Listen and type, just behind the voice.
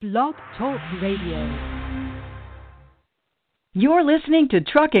Blog Talk Radio. You're listening to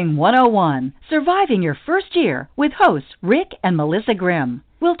Trucking 101, Surviving Your First Year, with hosts Rick and Melissa Grimm.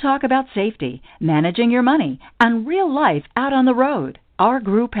 We'll talk about safety, managing your money, and real life out on the road. Our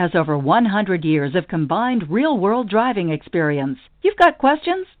group has over 100 years of combined real-world driving experience. You've got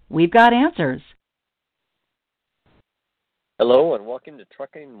questions? We've got answers. Hello and welcome to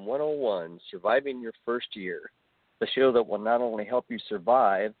Trucking 101, Surviving Your First Year, the show that will not only help you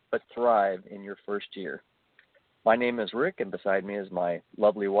survive, but thrive in your first year. My name is Rick, and beside me is my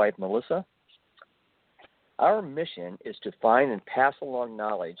lovely wife, Melissa. Our mission is to find and pass along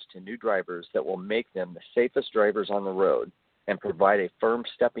knowledge to new drivers that will make them the safest drivers on the road and provide a firm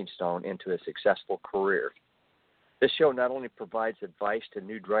stepping stone into a successful career. This show not only provides advice to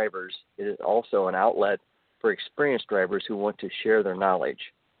new drivers, it is also an outlet for experienced drivers who want to share their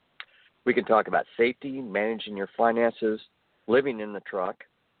knowledge. We can talk about safety, managing your finances, living in the truck,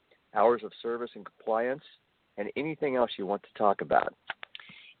 hours of service and compliance, and anything else you want to talk about.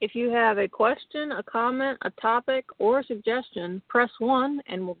 If you have a question, a comment, a topic, or a suggestion, press 1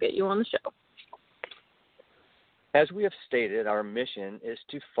 and we'll get you on the show. As we have stated, our mission is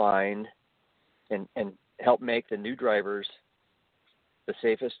to find and help make the new drivers the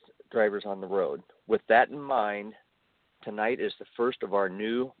safest drivers on the road. With that in mind, tonight is the first of our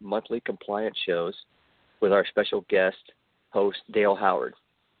new monthly compliance shows with our special guest, host Dale Howard.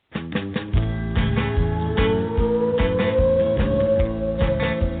 I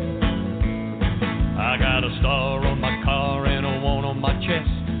got a star on my car and a one on my chest,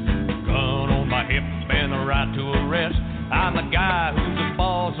 gun on my hip and a right to arrest. I'm the guy who's the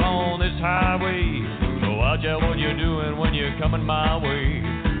boss on this highway, so watch out what you're doing when you're coming my way.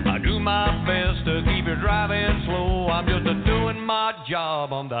 I do my best to keep you driving slow. I'm just doing my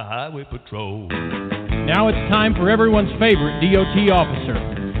job on the highway patrol. Now it's time for everyone's favorite DOT officer.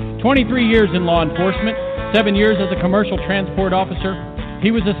 23 years in law enforcement, 7 years as a commercial transport officer.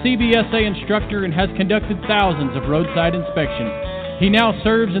 He was a CBSA instructor and has conducted thousands of roadside inspections. He now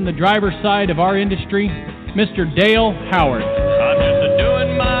serves in the driver's side of our industry, Mr. Dale Howard. I'm just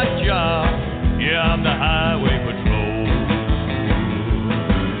doing my job. Yeah, I'm the highway patrol.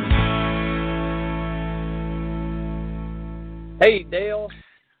 Hey, Dale.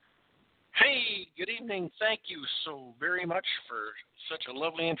 Hey, good evening. Thank you so very much for such a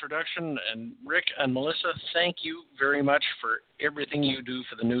lovely introduction. And Rick and Melissa, thank you very much for everything you do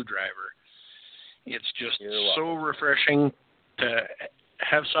for the new driver. It's just so refreshing to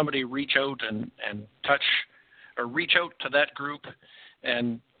have somebody reach out and touch, or reach out to that group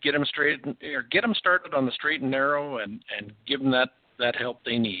and get them started on the straight and narrow and give them that help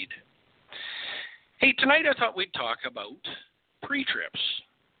they need. Hey, tonight I thought we'd talk about pre-trips.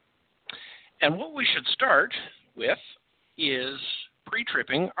 And what we should start with is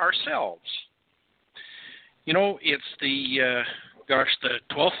pre-tripping ourselves. You know, it's the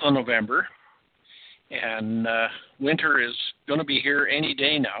 12th of November, and winter is going to be here any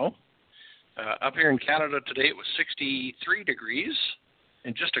day now. Up here in Canada today it was 63 degrees,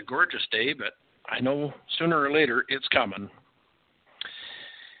 and just a gorgeous day, but I know sooner or later it's coming.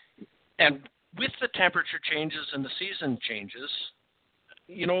 And with the temperature changes and the season changes,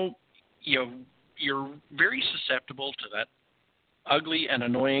 you're very susceptible to that ugly and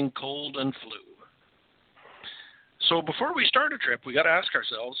annoying cold and flu. So before we start a trip, we got to ask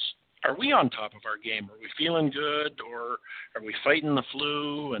ourselves, are we on top of our game? Are we feeling good, or are we fighting the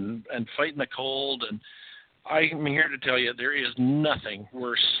flu and fighting the cold? And I'm here to tell you there is nothing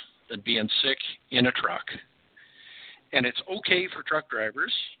worse than being sick in a truck. And it's okay for truck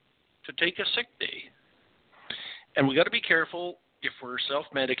drivers to take a sick day. And we got to be careful if we're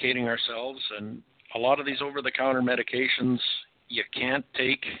self-medicating ourselves, and a lot of these over-the-counter medications you can't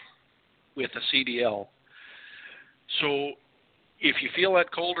take with a CDL. So if you feel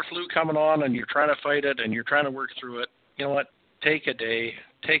that cold or flu coming on and you're trying to fight it and you're trying to work through it, you know what? Take a day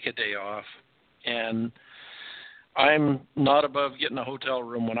off. And I'm not above getting a hotel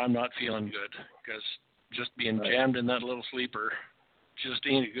room when I'm not feeling good, because just being jammed in that little sleeper just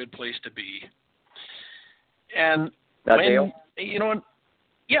ain't a good place to be. And Dale?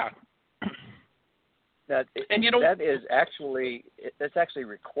 Yeah. That's actually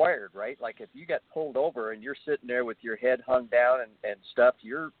required, right? Like if you get pulled over and you're sitting there with your head hung down and stuff,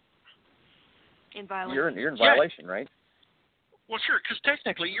 you're in violation. You're in violation, right? Well, sure, because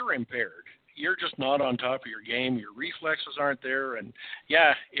technically you're impaired. You're just not on top of your game. Your reflexes aren't there, and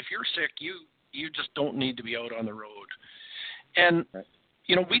if you're sick, you just don't need to be out on the road. And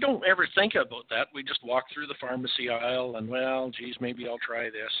we don't ever think about that. We just walk through the pharmacy aisle and, maybe I'll try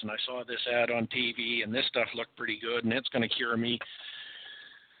this. And I saw this ad on TV and this stuff looked pretty good and it's going to cure me.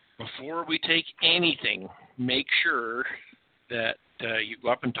 before we take anything, make sure that you go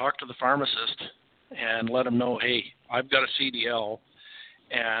up and talk to the pharmacist and let them know, hey, I've got a CDL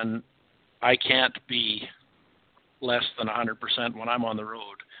and I can't be less than 100% when I'm on the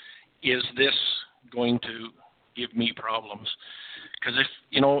road. Is this going to give me problems? Because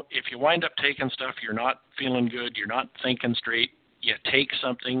if you wind up taking stuff, you're not feeling good, you're not thinking straight, you take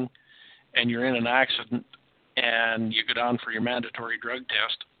something and you're in an accident and you go down for your mandatory drug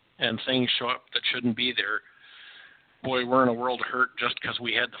test and things show up that shouldn't be there, boy, we're in a world of hurt just because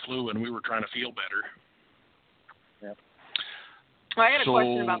we had the flu and we were trying to feel better. Yeah. Well, I had a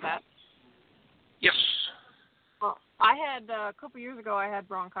question about that. Yes. Well, I had, a couple years ago, I had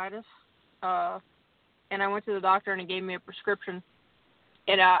bronchitis, and I went to the doctor and he gave me a prescription.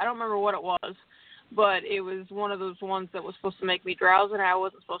 And I don't remember what it was, but it was one of those ones that was supposed to make me drowsy, and I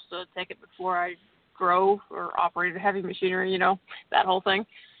wasn't supposed to take it before I drove or operated heavy machinery, that whole thing.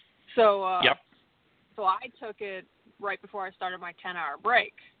 So, yep. So I took it right before I started my 10-hour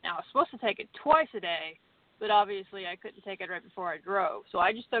break. Now, I was supposed to take it twice a day, but obviously I couldn't take it right before I drove. So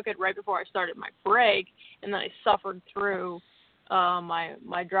I just took it right before I started my break, and then I suffered through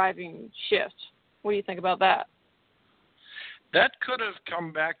my driving shift. What do you think about that? That could have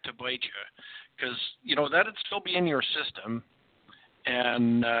come back to bite you because, that'd still be in your system.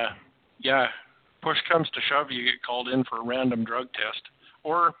 And, push comes to shove, you get called in for a random drug test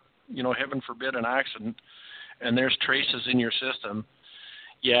or, heaven forbid, an accident, and there's traces in your system.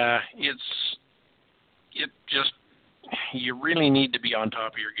 Yeah, you really need to be on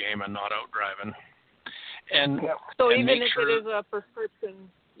top of your game and not out driving. And so and even if sure, it is a prescription,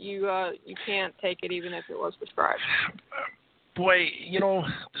 you can't take it even if it was prescribed. Boy,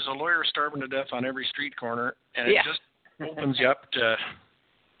 there's a lawyer starving to death on every street corner, and it just opens you up to,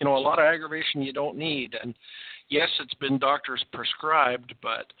 a lot of aggravation you don't need. And yes, it's been doctors prescribed,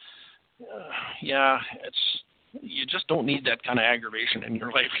 but you just don't need that kind of aggravation in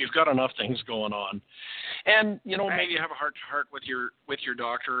your life. You've got enough things going on. And, maybe have a heart-to-heart with your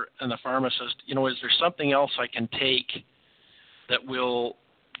doctor and the pharmacist. Is there something else I can take that will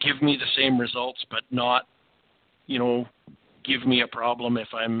give me the same results but not, give me a problem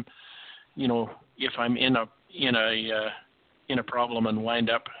if I'm in a problem and wind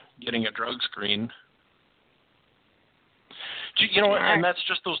up getting a drug screen. And that's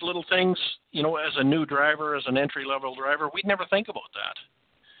just those little things, as a new driver, as an entry-level driver, we'd never think about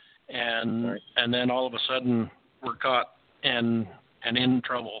that. And then all of a sudden we're caught and in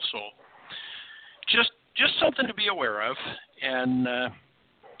trouble. So just something to be aware of. And, a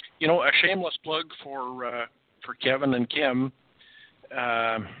shameless plug for Kevin and Kim,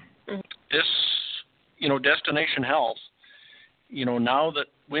 this, Destination Health, now that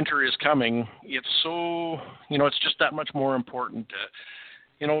winter is coming, it's so, it's just that much more important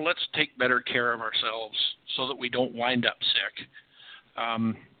to, let's take better care of ourselves so that we don't wind up sick.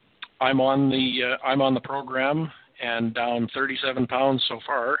 I'm on the program and down 37 pounds so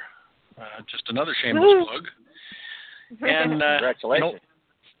far. Just another shameless plug. And congratulations.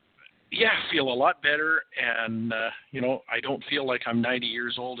 I feel a lot better, and I don't feel like I'm 90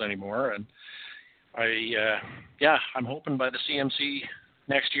 years old anymore. And I'm hoping by the CMC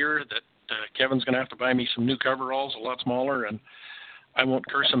next year that Kevin's going to have to buy me some new coveralls, a lot smaller, and I won't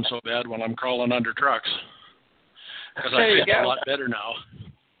curse him so bad when I'm crawling under trucks because I feel a lot better now.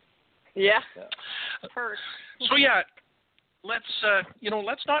 Yeah. First. So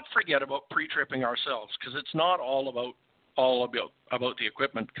let's not forget about pre-tripping ourselves, because it's not all about the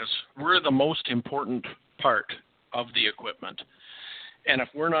equipment, because we're the most important part of the equipment. And if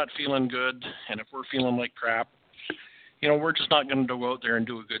we're not feeling good, and if we're feeling like crap, we're just not going to go out there and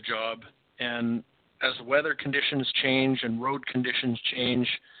do a good job. And as the weather conditions change and road conditions change,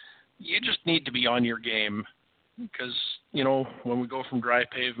 you just need to be on your game, because, when we go from dry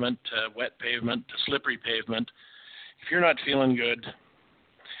pavement to wet pavement to slippery pavement, if you're not feeling good,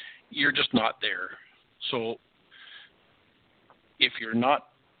 you're just not there. So if you're not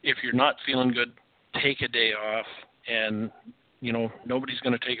feeling good, take a day off, and nobody's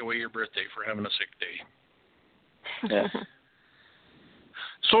going to take away your birthday for having a sick day. Yeah.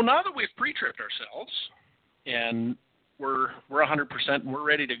 So now that we've pre-tripped ourselves and we're 100% and we're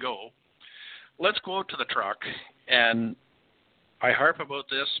ready to go, let's go out to the truck. And I harp about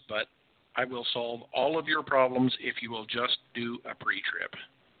this, but I will solve all of your problems if you will just do a pre-trip.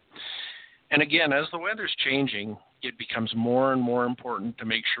 And again, as the weather's changing, it becomes more and more important to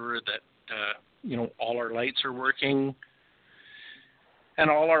make sure that all our lights are working and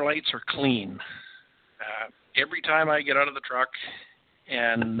all our lights are clean. Every time I get out of the truck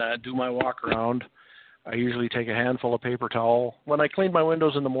and do my walk around, I usually take a handful of paper towel. When I clean my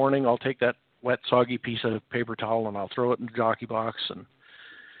windows in the morning, I'll take that wet, soggy piece of paper towel and I'll throw it in the jockey box. And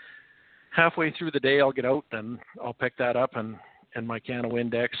halfway through the day, I'll get out and I'll pick that up and my can of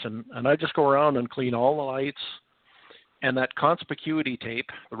Windex. And I just go around and clean all the lights. And that conspicuity tape,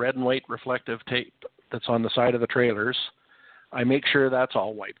 the red and white reflective tape that's on the side of the trailers, I make sure that's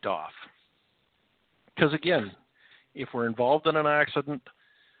all wiped off. Because again, if we're involved in an accident,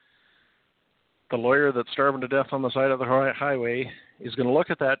 the lawyer that's starving to death on the side of the highway is going to look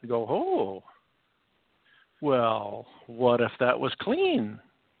at that and go, oh, well, what if that was clean?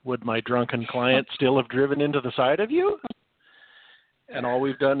 Would my drunken client still have driven into the side of you? And all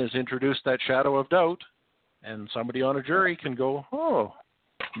we've done is introduce that shadow of doubt, and somebody on a jury can go, oh,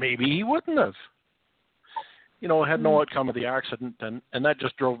 maybe he wouldn't have. You know, had no outcome of the accident, and that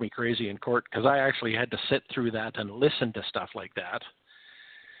just drove me crazy in court because I actually had to sit through that and listen to stuff like that.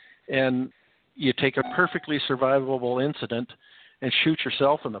 And you take a perfectly survivable incident and shoot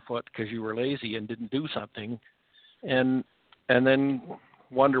yourself in the foot because you were lazy and didn't do something, and then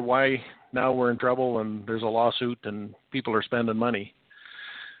wonder why now we're in trouble and there's a lawsuit and people are spending money.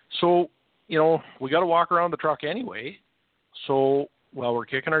 So, you know, we got to walk around the truck anyway. So while we're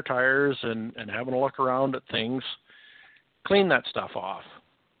kicking our tires and having a look around at things, clean that stuff off.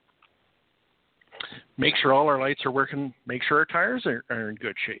 Make sure all our lights are working. Make sure our tires are in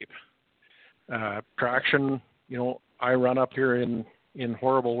good shape. Traction, you know, I run up here in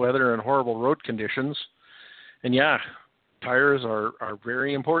horrible weather and horrible road conditions. And yeah, tires are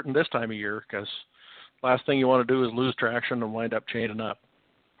very important this time of year because last thing you want to do is lose traction and wind up chaining up.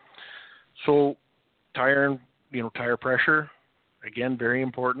 So tire pressure, again, very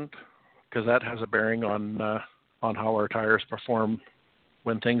important because that has a bearing on how our tires perform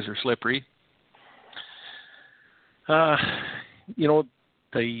when things are slippery. You know,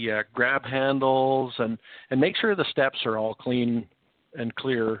 the grab handles and make sure the steps are all clean and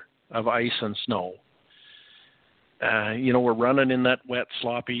clear of ice and snow. You know, we're running in that wet,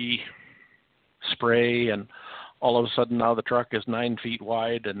 sloppy spray, and all of a sudden now the truck is 9 feet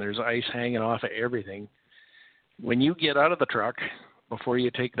wide and there's ice hanging off of everything. When you get out of the truck, before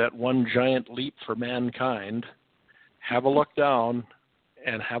you take that one giant leap for mankind, have a look down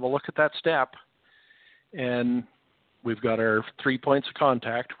and have a look at that step. And we've got our 3 points of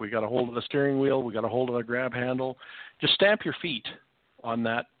contact. We got a hold of the steering wheel. We got a hold of the grab handle. Just stamp your feet on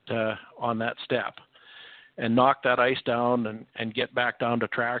that step and knock that ice down and get back down to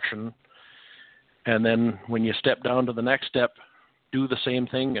traction. And then when you step down to the next step, do the same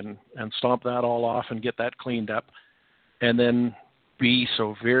thing and stomp that all off and get that cleaned up. And then be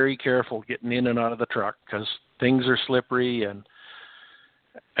so very careful getting in and out of the truck because things are slippery. And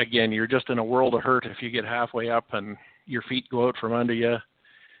again, you're just in a world of hurt if you get halfway up and your feet go out from under you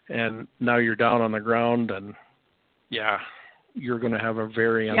and now you're down on the ground, and yeah, you're going to have a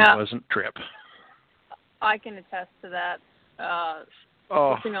very unpleasant trip. I can attest to that.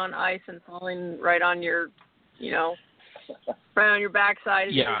 Slipping on ice and falling right on your, right on your backside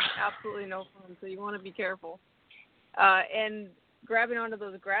is absolutely no fun. So you want to be careful. And grabbing onto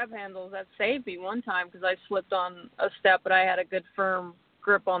those grab handles, that saved me one time because I slipped on a step, but I had a good firm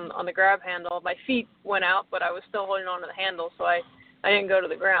grip on the grab handle. My feet went out, but I was still holding on to the handle, so I didn't go to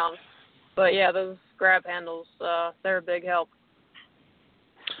the ground. But yeah, those grab handles, they're a big help.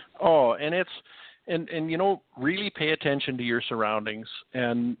 Oh, and it's and really pay attention to your surroundings.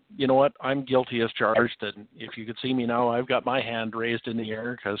 And you know what? I'm guilty as charged. And if you could see me now, I've got my hand raised in the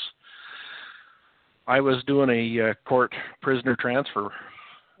air because I was doing a court prisoner transfer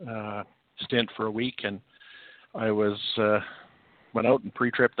stint for a week, and I was went out and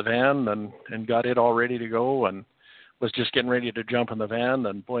pre-tripped the van and got it all ready to go, and was just getting ready to jump in the van,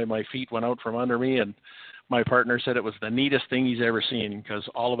 and boy, my feet went out from under me, and my partner said it was the neatest thing he's ever seen because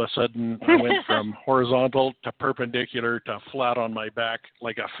all of a sudden I went from horizontal to perpendicular to flat on my back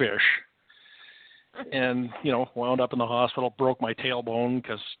like a fish. And, wound up in the hospital, broke my tailbone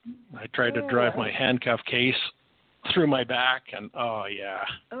because I tried to drive my handcuff case through my back, and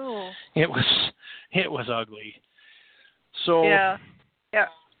it was ugly. So yeah.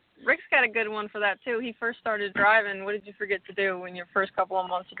 Rick's got a good one for that too. He first started driving. What did you forget to do in your first couple of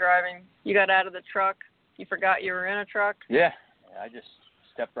months of driving? You got out of the truck. You forgot you were in a truck. Yeah, I just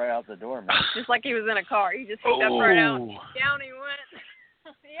stepped right out the door, man. Just like he was in a car. He just stepped right out. Down he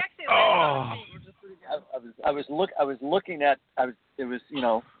went. He actually landed on his feet, which is pretty good. I was looking at. I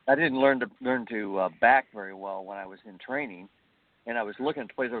didn't learn to back very well when I was in training, and I was looking at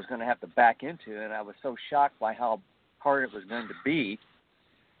the place I was going to have to back into, and I was so shocked by how hard it was going to be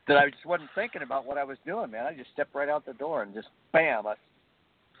that I just wasn't thinking about what I was doing, man. I just stepped right out the door and just bam, I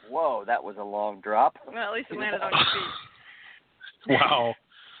Whoa, that was a long drop. Well, at least it landed on your feet. Wow.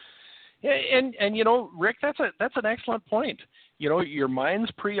 Yeah, and Rick, that's an excellent point. Your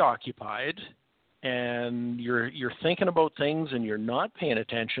mind's preoccupied, and you're thinking about things, and you're not paying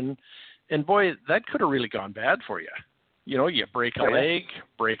attention. And boy, that could have really gone bad for you. You break a leg,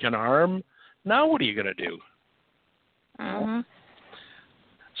 break an arm. Now what are you going to do? Mm-hmm.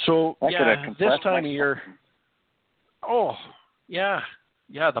 So this time of year. Oh, yeah,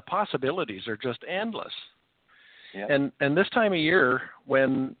 the possibilities are just endless. Yeah. And this time of year,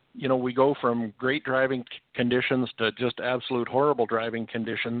 when we go from great driving conditions to just absolute horrible driving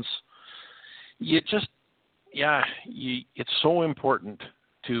conditions, it's so important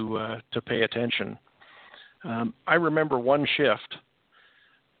to pay attention. I remember one shift,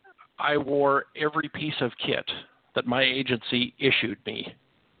 I wore every piece of kit that my agency issued me.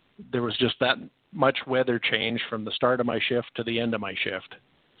 There was just that much weather change from the start of my shift to the end of my shift.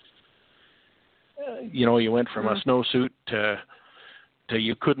 You went from a snowsuit to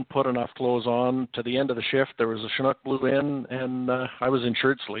you couldn't put enough clothes on, to the end of the shift there was a Chinook blew in, and I was in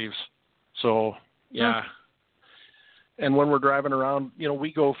shirt sleeves. So yeah. And when we're driving around,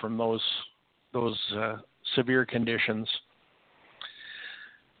 we go from those severe conditions.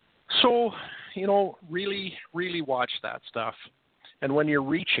 So, really, really watch that stuff. And when you're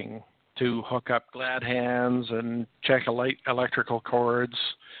reaching to hook up glad hands and check electrical cords,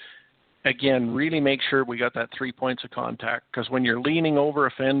 again, really make sure we got that 3 points of contact, because when you're leaning over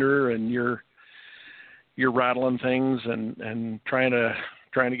a fender and you're rattling things and trying to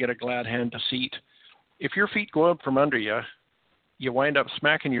get a glad hand to seat, if your feet go up from under you, you wind up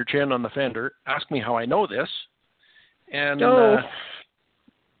smacking your chin on the fender. Ask me how I know this. And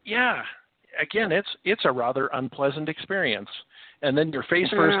again, it's a rather unpleasant experience. And then you're face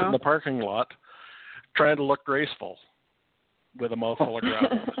first in the parking lot, trying to look graceful with a mouthful of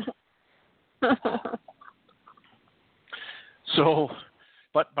gravel. So,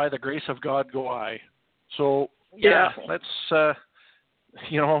 but by the grace of God go I. So let's for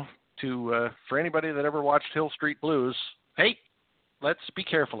anybody that ever watched Hill Street Blues, hey, let's be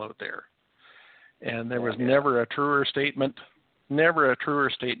careful out there. And there was never a truer statement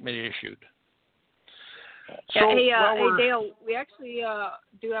issued. So, hey, Dale, we actually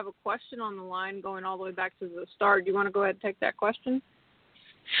do have a question on the line going all the way back to the start. Do you want to go ahead and take that question?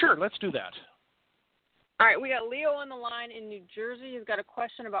 Sure, let's do that. All right, we got Leo on the line in New Jersey. He's got a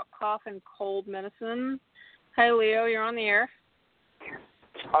question about cough and cold medicine. Hey, Leo, you're on the air.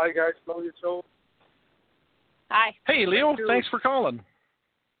 Hi, guys. Love your show. Hi. Hey, Leo. Thanks for calling.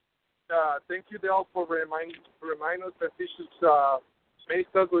 Thank you, Dale, for reminding us that this is many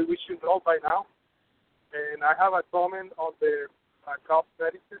stuff we should know by now. And I have a comment on the cough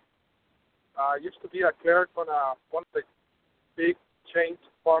medicine. I used to be a clerk on one of the big chain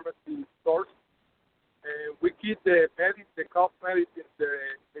pharmacy stores. And we keep the cough medicine.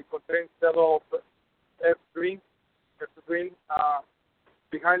 They contain several F-green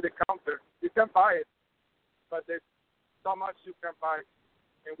behind the counter. You can buy it, but there's so much you can buy.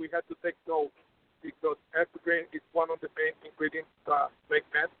 And we had to take note because F-green is one of the main ingredients make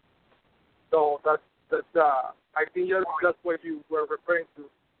meds. So that's I think that's what you were referring to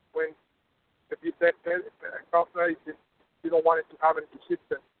when if you take cough medicine, you don't want it to have any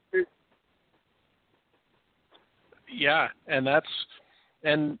resistance. Yeah, and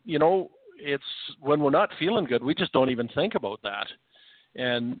it's when we're not feeling good, we just don't even think about that.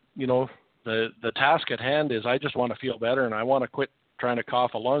 And the task at hand is I just want to feel better, and I want to quit trying to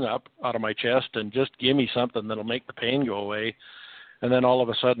cough a lung up out of my chest and just give me something that'll make the pain go away. And then all of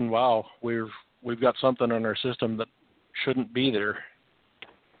a sudden, wow, we've got something in our system that shouldn't be there.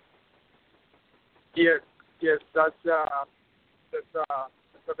 Yes, that's a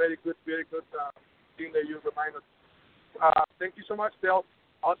very good thing that you remind us. Thank you so much, Dale.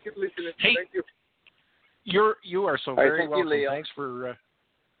 I'll keep listening. Hey, thank you. You are so very welcome. You,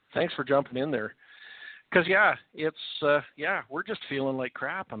 Thanks for jumping in there. Because we're just feeling like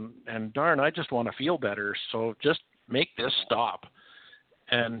crap, and darn, I just want to feel better. So just make this stop.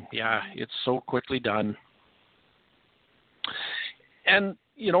 And it's so quickly done. And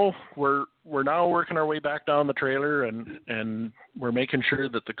we're now working our way back down the trailer, and we're making sure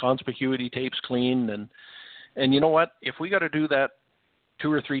that the conspicuity tape's clean. And you know what? If we got to do that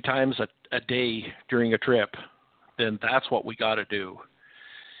 2 or 3 times a day during a trip, then that's what we got to do.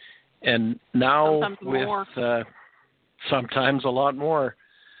 And now sometimes a lot more.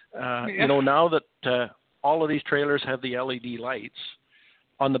 Now that all of these trailers have the LED lights,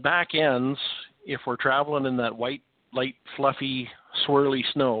 on the back ends, if we're traveling in that white, light, fluffy, swirly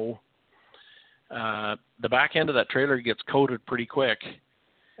snow, the back end of that trailer gets coated pretty quick.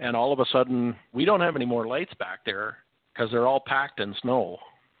 And all of a sudden, we don't have any more lights back there because they're all packed in snow.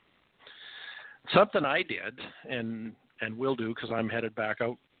 Something I did and will do, because I'm headed back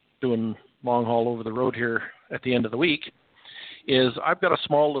out doing long haul over the road here at the end of the week, is I've got a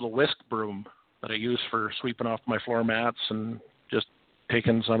small little whisk broom that I use for sweeping off my floor mats and just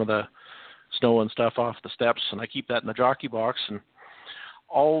taking some of the snow and stuff off the steps, and I keep that in the jockey box, and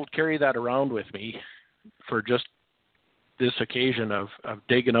I'll carry that around with me for just this occasion of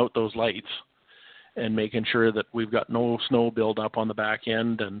digging out those lights and making sure that we've got no snow build up on the back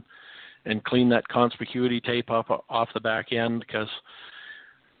end, and clean that conspicuity tape off the back end, because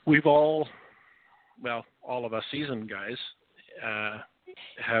we've all of us seasoned guys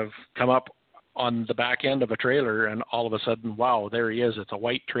have come up on the back end of a trailer, and all of a sudden, wow, there he is. It's a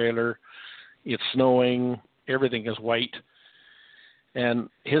white trailer. It's snowing. Everything is white. And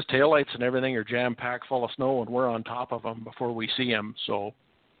his taillights and everything are jam-packed full of snow, and we're on top of them before we see him. So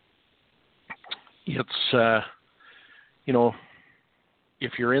it's,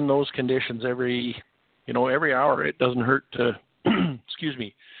 if you're in those conditions every hour, it doesn't hurt to, excuse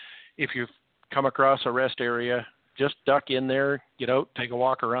me, if you've come across a rest area, just duck in there, get out, take a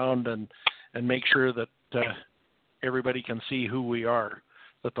walk around, and make sure that everybody can see who we are,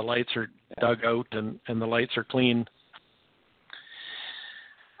 that the lights are dug out and the lights are clean.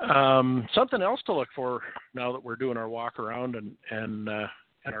 Something else to look for now that we're doing our walk around and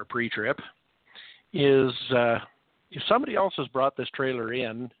our pre-trip is if somebody else has brought this trailer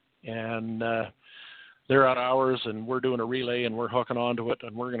in and they're at ours and we're doing a relay and we're hooking onto it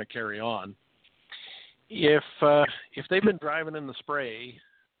and we're going to carry on. If they've been driving in the spray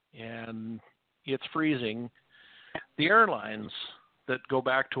and it's freezing, the airlines that go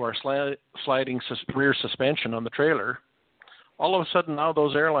back to our sliding rear suspension on the trailer, all of a sudden now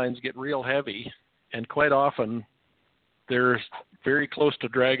those airlines get real heavy, and quite often they're very close to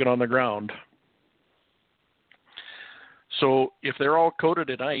dragging on the ground. So if they're all coated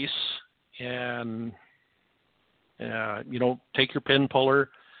in ice and, take your pin puller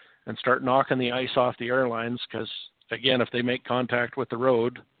and start knocking the ice off the airlines, because, again, if they make contact with the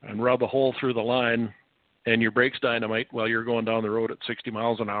road and rub a hole through the line and your brakes dynamite while you're going down the road at 60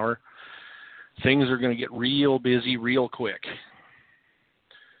 miles an hour, things are going to get real busy real quick.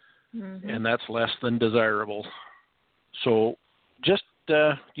 Mm-hmm. And that's less than desirable. So just,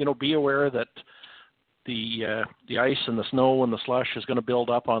 be aware that the ice and the snow and the slush is going to build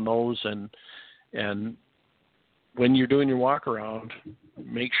up on those, and when you're doing your walk around,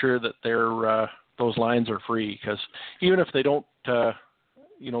 make sure that those lines are free, because even if they don't,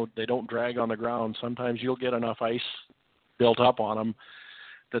 they don't drag on the ground, sometimes you'll get enough ice built up on them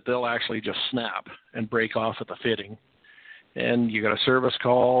that they'll actually just snap and break off at the fitting. And you got a service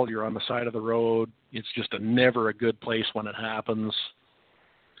call, you're on the side of the road. It's just never a good place when it happens.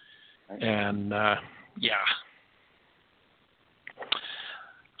 And,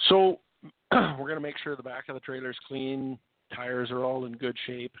 So we're going to make sure the back of the trailer is clean, tires are all in good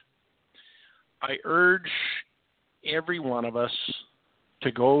shape. I urge every one of us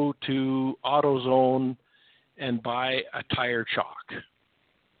to go to AutoZone and buy a tire chalk.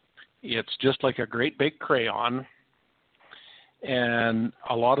 It's just like a great big crayon, and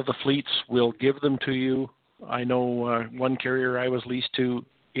a lot of the fleets will give them to you. I know one carrier I was leased to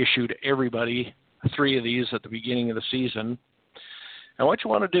issued everybody 3 of these at the beginning of the season. And what you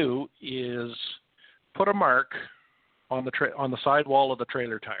want to do is put a mark on the sidewall of the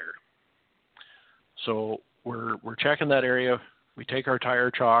trailer tire. So we're checking that area. We take our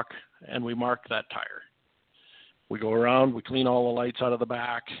tire chalk and we mark that tire. We go around, we clean all the lights out of the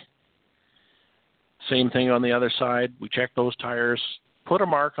back. Same thing on the other side. We check those tires, put a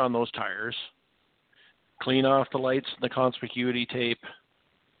mark on those tires, clean off the lights and the conspicuity tape,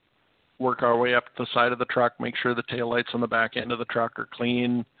 work our way up the side of the truck, make sure the tail lights on the back end of the truck are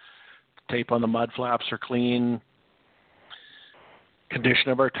clean, tape on the mud flaps are clean. Condition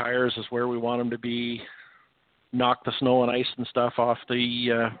of our tires is where we want them to be. Knock the snow and ice and stuff off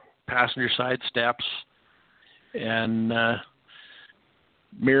the passenger side steps. And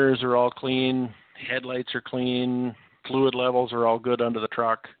mirrors are all clean. Headlights are clean. Fluid levels are all good under the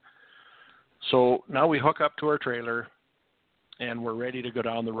truck. So now we hook up to our trailer and we're ready to go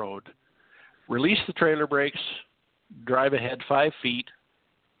down the road. Release the trailer brakes, drive ahead 5 feet,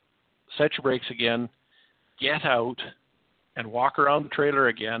 set your brakes again, get out, and walk around the trailer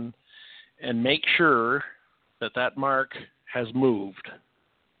again, and make sure that mark has moved.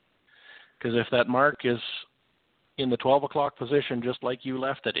 Because if that mark is in the 12 o'clock position just like you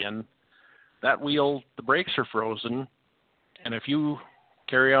left it in, that wheel, the brakes are frozen, and if you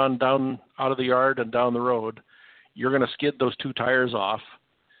carry on down out of the yard and down the road, you're going to skid those 2 tires off,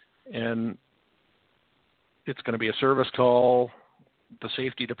 and it's going to be a service call. The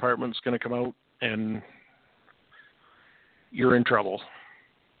safety department's going to come out, and you're in trouble.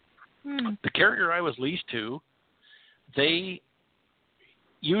 The carrier I was leased to, they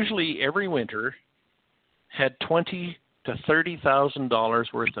usually every winter had $20,000 to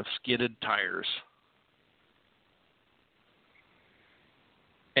 $30,000 worth of skidded tires.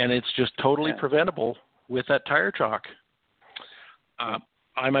 And it's just totally preventable with that tire chalk.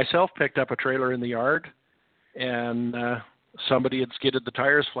 I myself picked up a trailer in the yard, and somebody had skidded the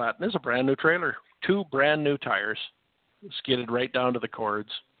tires flat. And this is a brand new trailer. 2 brand new tires skidded right down to the cords.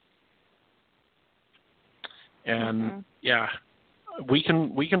 And yeah, we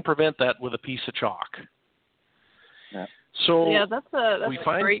can prevent that with a piece of chalk. Yeah. So yeah, that's a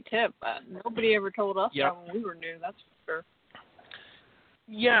find, great tip. Nobody ever told us yeah. that when we were new. That's for sure.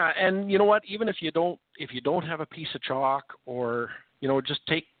 Yeah, and you know what? Even if you don't have a piece of chalk, or just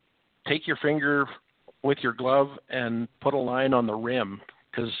take your finger with your glove and put a line on the rim,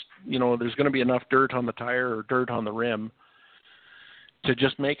 because there's going to be enough dirt on the tire or dirt on the rim to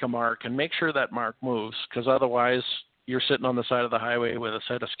just make a mark and make sure that mark moves, because otherwise you're sitting on the side of the highway with a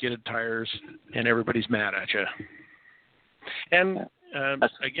set of skidded tires and everybody's mad at you. And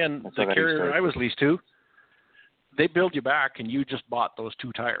again, the carrier I was leased to, they billed you back, and you just bought those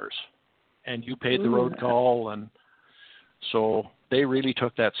 2 tires, and you paid the road call, and so they really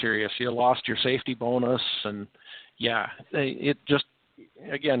took that serious. You lost your safety bonus, and yeah, it just,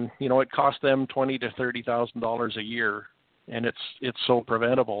 again, it cost them $20,000 to $30,000 a year, and it's so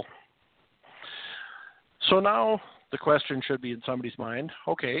preventable. So now the question should be in somebody's mind: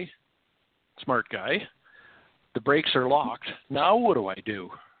 okay, smart guy, the brakes are locked. Now what do I do?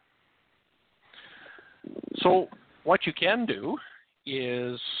 So what you can do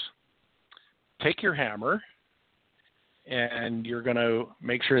is take your hammer, and you're going to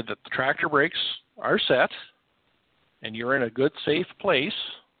make sure that the tractor brakes are set and you're in a good, safe place.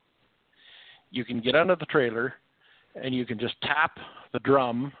 You can get under the trailer, and you can just tap the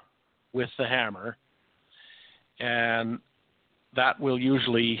drum with the hammer, and that will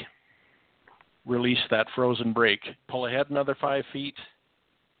usually release that frozen brake. Pull ahead another 5 feet,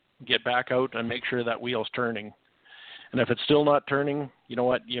 get back out, and make sure that wheel's turning. And if it's still not turning, you know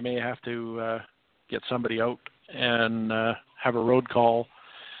what? You may have to get somebody out and have a road call,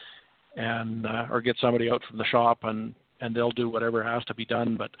 and or get somebody out from the shop, and they'll do whatever has to be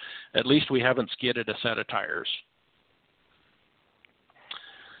done. But at least we haven't skidded a set of tires.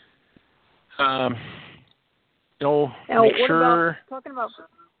 Make sure. Talking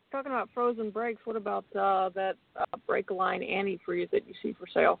about frozen brakes, what about that brake line antifreeze that you see for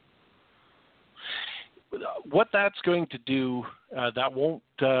sale? What that's going to do, that won't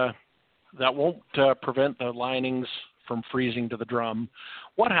prevent the linings from freezing to the drum.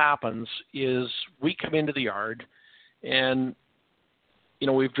 What happens is we come into the yard, and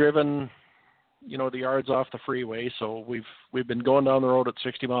we've driven the yard's off the freeway, so we've been going down the road at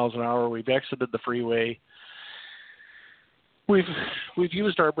 60 miles an hour. We've exited the freeway. We've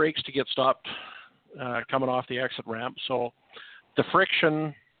used our brakes to get stopped coming off the exit ramp, so the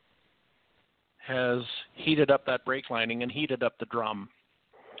friction has heated up that brake lining and heated up the drum.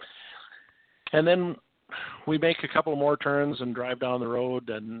 And then we make a couple more turns and drive down the road,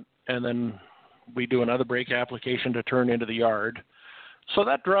 and then we do another brake application to turn into the yard. So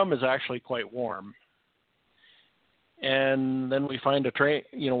that drum is actually quite warm. And then we find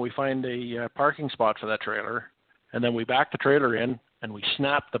a parking spot for that trailer, and then we back the trailer in, and we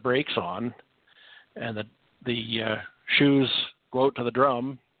snap the brakes on, and the shoes go out to the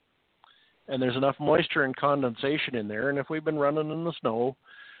drum, and there's enough moisture and condensation in there. And if we've been running in the snow,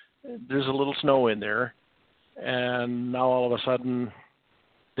 there's a little snow in there, and now all of a sudden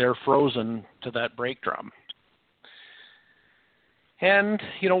they're frozen to that brake drum. And,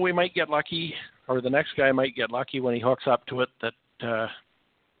 we might get lucky, or the next guy might get lucky when he hooks up to it, that,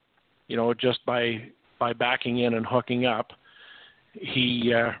 just by backing in and hooking up,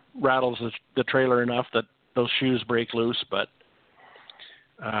 he rattles the trailer enough that those shoes break loose. But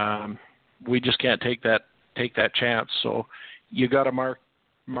we just can't take that chance. So you got to mark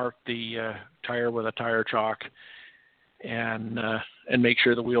the tire with a tire chalk, and make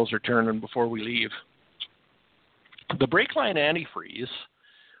sure the wheels are turning before we leave. The brake line antifreeze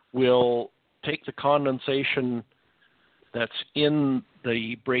will take the condensation that's in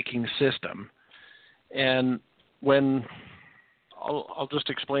the braking system, and when I'll just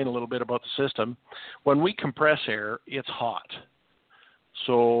explain a little bit about the system. When we compress air, it's hot.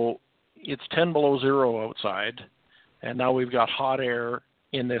 So it's 10 below zero outside, and now we've got hot air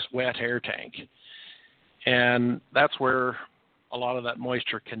in this wet air tank. And that's where a lot of that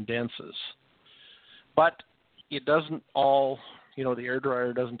moisture condenses. But it doesn't all, the air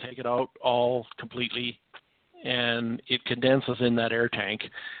dryer doesn't take it out all completely, and it condenses in that air tank.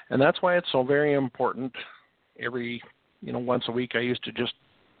 And that's why it's so very important. Every, once a week I used to just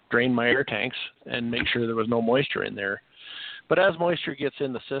drain my air tanks and make sure there was no moisture in there. But as moisture gets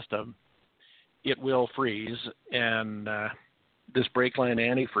in the system, it will freeze, and this Breakline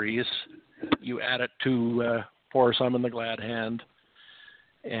antifreeze, you add it to pour some in the Glad Hand,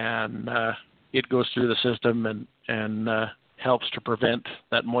 and it goes through the system and helps to prevent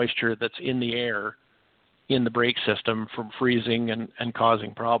that moisture that's in the air in the brake system from freezing and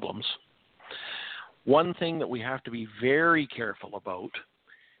causing problems. One thing that we have to be very careful about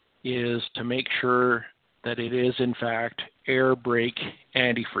is to make sure that it is, in fact, air brake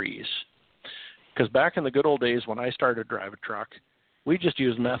antifreeze. Because back in the good old days when I started driving a truck, we just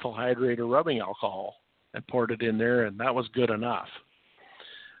used methyl hydrate or rubbing alcohol and poured it in there, and that was good enough.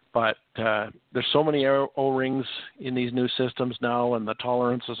 But there's so many O-rings in these new systems now, and the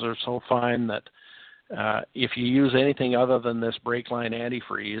tolerances are so fine that if you use anything other than this Breakline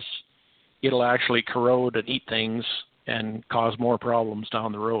antifreeze, it'll actually corrode and eat things and cause more problems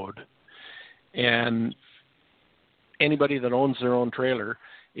down the road. And anybody that owns their own trailer,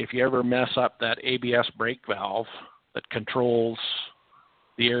 if you ever mess up that ABS brake valve that controls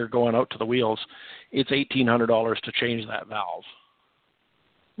the air going out to the wheels, it's $1,800 to change that valve.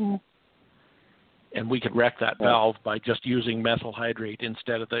 Mm. And we could wreck that valve by just using methyl hydrate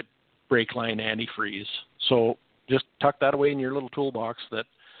instead of the Breakline antifreeze. So just tuck that away in your little toolbox, that,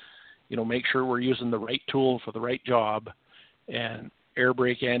 make sure we're using the right tool for the right job, and air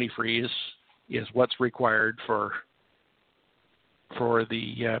brake antifreeze is what's required for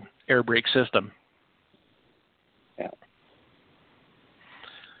the air brake system. Yeah.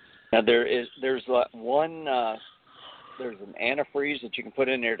 Now there's an antifreeze that you can put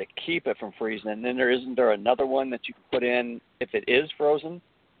in there to keep it from freezing, and then isn't there another one that you can put in if it is frozen?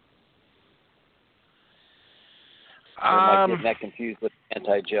 Or am I getting that confused with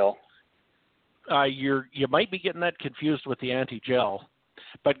anti-gel? You might be getting that confused with the anti-gel,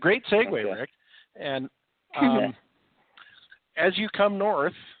 but great segue, okay, Rick. And as you come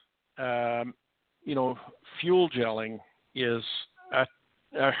north, fuel gelling is a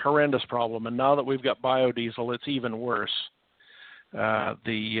horrendous problem, and now that we've got biodiesel, it's even worse.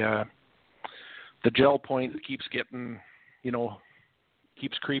 The gel point keeps getting,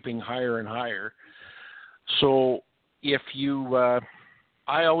 keeps creeping higher and higher. So if you,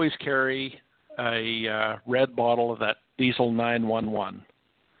 I always carry a red bottle of that Diesel 911,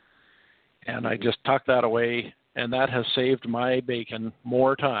 and I just tuck that away, and that has saved my bacon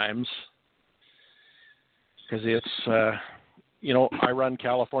more times, because it's, I run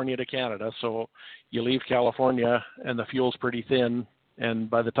California to Canada, so you leave California and the fuel's pretty thin, and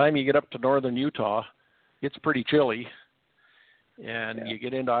by the time you get up to northern Utah, it's pretty chilly, and you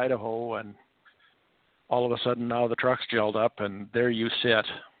get into Idaho, and all of a sudden now the truck's gelled up, and there you sit.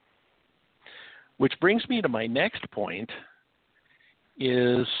 Which brings me to my next point,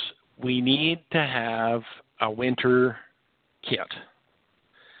 is we need to have a winter kit.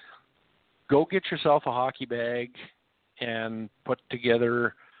 Go get yourself a hockey bag and put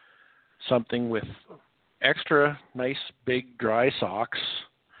together something with extra nice big dry socks,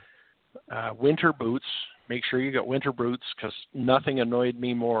 winter boots. Make sure you got winter boots, because nothing annoyed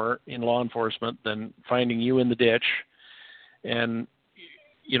me more in law enforcement than finding you in the ditch. And,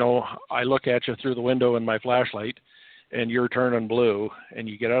 I look at you through the window in my flashlight, and you're turning blue, and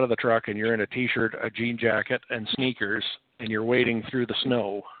you get out of the truck and you're in a T-shirt, a jean jacket, and sneakers, and you're wading through the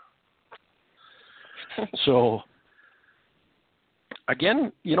snow. So,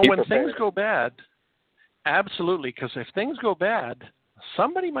 again, when things go bad, absolutely, because if things go bad,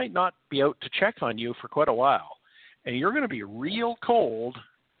 somebody might not be out to check on you for quite a while, and you're going to be real cold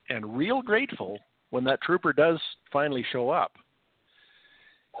and real grateful when that trooper does finally show up.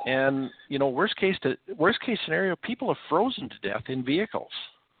 And, worst case scenario, people have frozen to death in vehicles.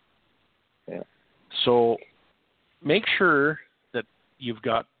 Yeah. So make sure that you've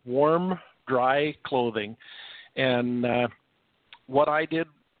got warm, dry clothing. And what I did,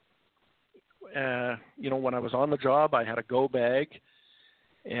 when I was on the job, I had a go bag,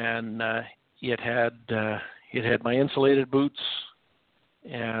 and it had my insulated boots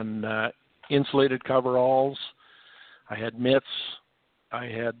and insulated coveralls. I had mitts. I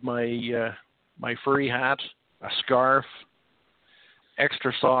had my my furry hat, a scarf,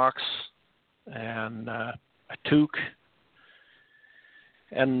 extra socks, and a toque,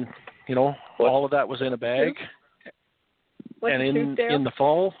 and all of that was in a bag. What's and in the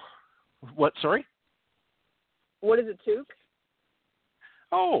fall, what? Sorry. What is a toque?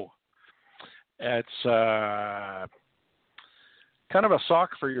 Oh, it's kind of a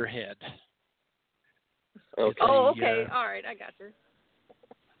sock for your head. Okay. Oh, okay. All right, I got you.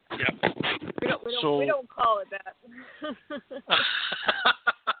 Yep. We don't call it that.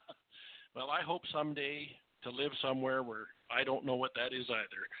 Well, I hope someday to live somewhere where I don't know what that is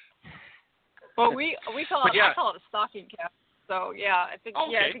either. Well, we call it. Yeah. I call it a stocking cap. So yeah, I think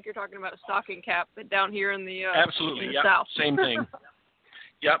Okay. I think you're talking about a stocking cap, but down here in the Absolutely, in the yeah, South. same thing.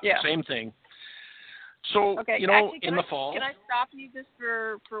 Yep, Yeah. Same thing. So Okay, actually, in the fall. Can I stop you just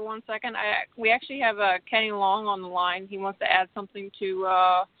for 1 second? We actually have Kenny Long on the line. He wants to add something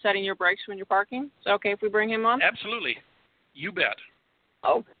to setting your brakes when you're parking. Is it okay if we bring him on? Absolutely, you bet.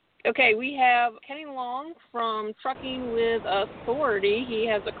 Oh, okay. We have Kenny Long from Trucking with Authority. He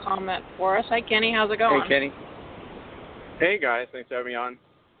has a comment for us. Hi, Kenny. How's it going? Hey, Kenny. Hey guys, thanks for having me on.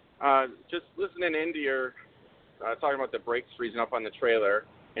 Just listening into your talking about the brakes freezing up on the trailer,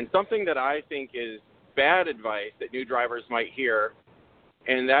 and something that I think is bad advice that new drivers might hear,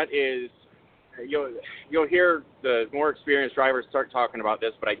 and that is you'll hear the more experienced drivers start talking about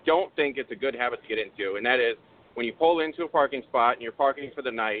this, but I don't think it's a good habit to get into, and that is when you pull into a parking spot and you're parking for the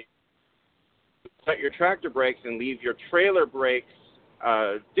night, set your tractor brakes and leave your trailer brakes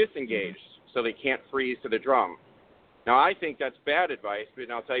disengaged so they can't freeze to the drum. Now, I think that's bad advice, but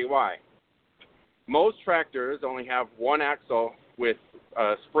I'll tell you why. Most tractors only have one axle with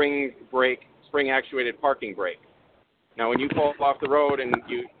a spring-actuated parking brake. Now, when you pull off the road and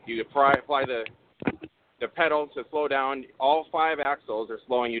you apply the pedal to slow down, all 5 axles are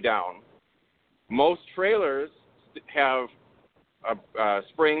slowing you down. Most trailers have a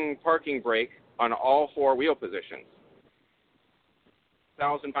spring parking brake on all 4 wheel positions.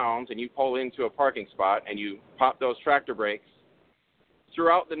 1,000 pounds, and you pull into a parking spot and you pop those tractor brakes.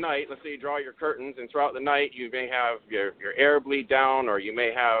 Throughout the night, let's say you draw your curtains, and throughout the night you may have your air bleed down, or you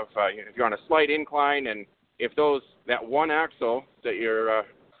may have if you're on a slight incline, and if that one axle that your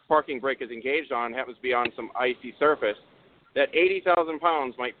parking brake is engaged on happens to be on some icy surface, that 80,000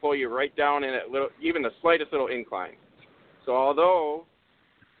 pounds might pull you right down in even the slightest little incline. So although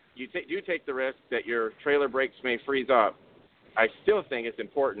you do take the risk that your trailer brakes may freeze up, I still think it's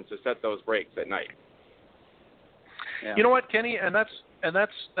important to set those brakes at night. Yeah. You know what, Kenny, and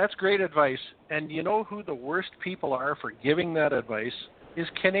that's great advice. And you know who the worst people are for giving that advice is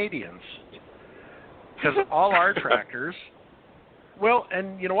Canadians, because all our tractors. Well,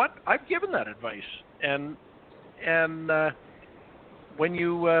 and you know what? I've given that advice, and when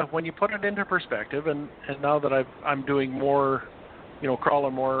you put it into perspective, and now that I'm doing more,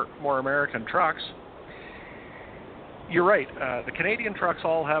 crawling more American trucks. You're right. The Canadian trucks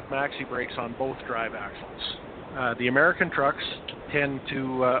all have maxi brakes on both drive axles. The American trucks tend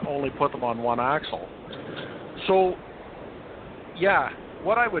to only put them on one axle. So, yeah,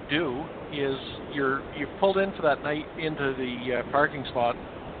 what I would do is you've pulled in for that night into the parking spot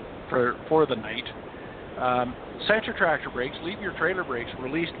for the night. Set your tractor brakes, leave your trailer brakes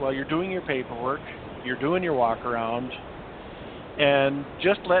released while you're doing your paperwork, you're doing your walk around, and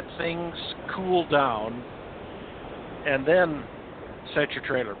just let things cool down. And then set your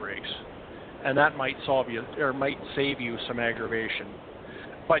trailer brakes, and that might save you some aggravation.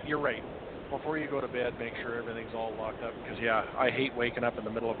 But you're right. Before you go to bed, make sure everything's all locked up, because I hate waking up in the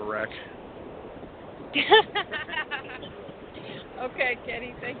middle of a wreck. Okay,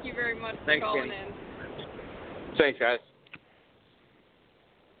 Kenny. Thank you very much for calling in. Thanks, guys.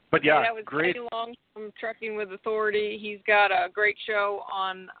 But that was great. Kenny Long from Trucking with Authority. He's got a great show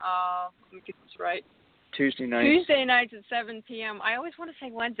on. Let me get this right. Tuesday nights at 7 p.m. I always want to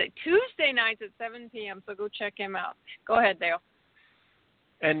say Wednesday. Tuesday nights at 7 p.m. So go check him out. Go ahead, Dale.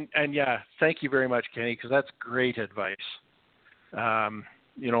 And thank you very much, Kenny, because that's great advice.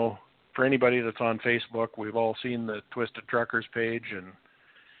 For anybody that's on Facebook, we've all seen the Twisted Truckers page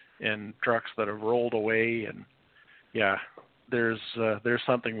and trucks that have rolled away, and there's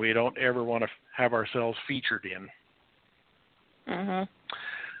something we don't ever want to have ourselves featured in. Mhm.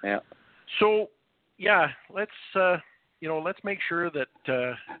 Yeah. So. Yeah, let's make sure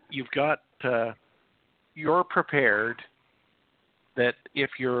that you've got you're prepared. That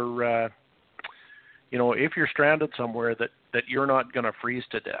if you're stranded somewhere, that you're not going to freeze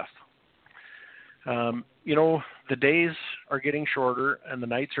to death. The days are getting shorter and the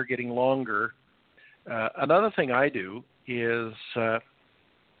nights are getting longer. Another thing I do is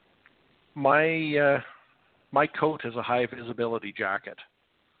my coat is a high visibility jacket.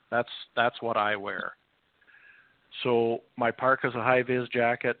 That's what I wear. So my parka is a high-vis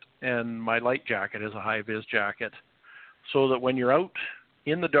jacket, and my light jacket is a high-vis jacket, so that when you're out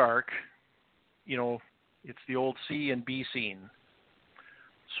in the dark, it's the old see and be seen.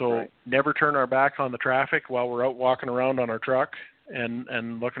 So never turn our back on the traffic while we're out walking around on our truck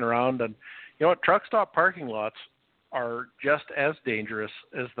and looking around. And you know what? Truck stop parking lots are just as dangerous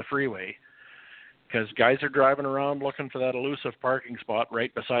as the freeway, because guys are driving around looking for that elusive parking spot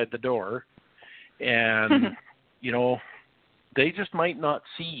right beside the door. And, you know, they just might not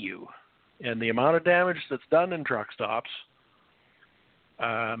see you. And the amount of damage that's done in truck stops,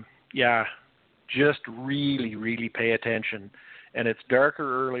 just really, really pay attention. And it's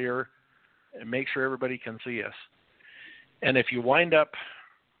darker earlier, and make sure everybody can see us. And if you wind up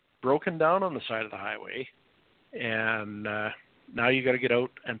broken down on the side of the highway, and now you got to get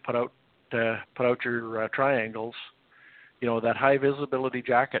out and put out your triangles, you know, that high visibility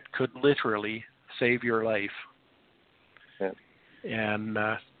jacket could literally save your life. Yeah. And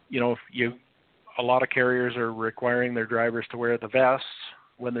you know, a lot of carriers are requiring their drivers to wear the vests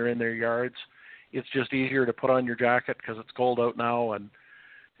when they're in their yards. It's just easier to put on your jacket because it's cold out now, and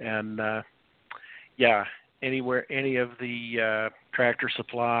any of the Tractor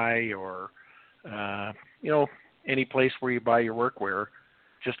Supply or you know, any place where you buy your workwear,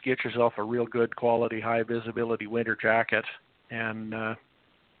 just get yourself a real good quality, high visibility winter jacket and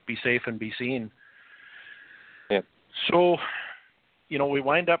be safe and be seen. Yeah. So, you know, we're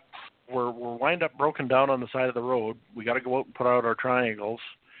wind up broken down on the side of the road. We got to go out and put out our triangles.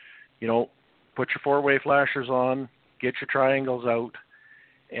 You know, put your four-way flashers on, get your triangles out,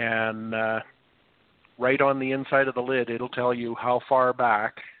 and right on the inside of the lid, it'll tell you how far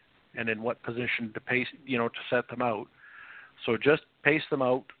back and in what position to pace, you know, to set them out. So just pace them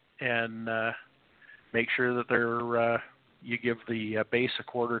out and make sure that they're you give the base a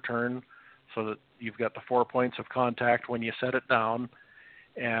quarter turn so that you've got the 4 points of contact when you set it down,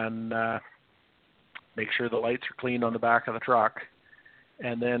 and make sure the lights are clean on the back of the truck,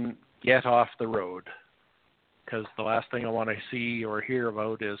 and then get off the road, because the last thing I want to see or hear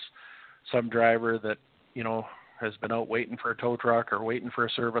about is some driver that, you know, has been out waiting for a tow truck or waiting for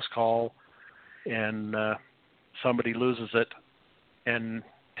a service call, and somebody loses it and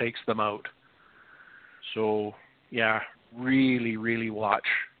takes them out. So, yeah, really, really watch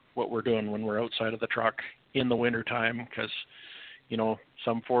what we're doing when we're outside of the truck in the wintertime, because, you know,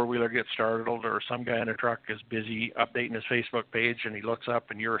 some four-wheeler gets startled, or some guy in a truck is busy updating his Facebook page and he looks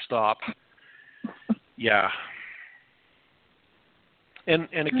up and you're stopped. Yeah. And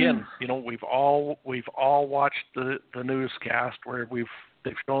again, you know, we've all watched the newscast where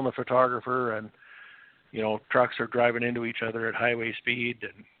they've shown the photographer, and, you know, trucks are driving into each other at highway speed,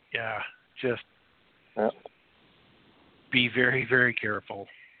 and just be very, very careful.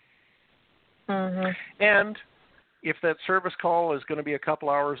 Mm-hmm. And if that service call is going to be a couple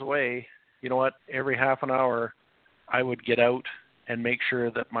hours away, you know what? Every half an hour, I would get out and make sure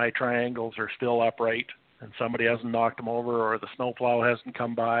that my triangles are still upright and somebody hasn't knocked them over, or the snowplow hasn't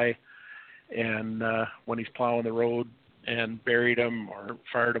come by and when he's plowing the road and buried them or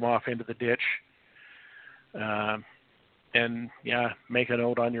fired them off into the ditch. And make a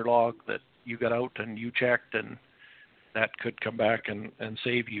note on your log that you got out and you checked, and that could come back and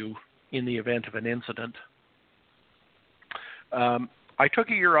save you in the event of an incident. I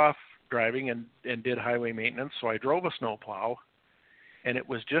took a year off driving and did highway maintenance, so I drove a snowplow, and it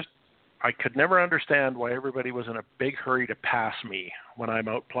was just, I could never understand why everybody was in a big hurry to pass me when I'm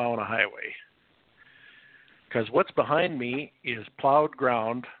out plowing a highway. Because what's behind me is plowed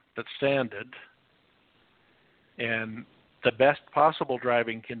ground that's sanded and the best possible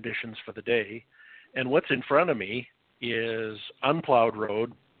driving conditions for the day, and what's in front of me is unplowed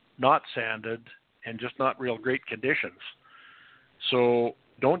road, not sanded, and just not real great conditions. So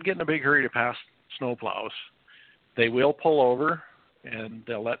don't get in a big hurry to pass snowplows. They will pull over and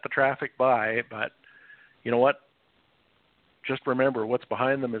they'll let the traffic by, but you know what? Just remember, what's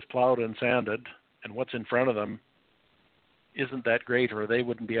behind them is plowed and sanded, and what's in front of them isn't that great, or they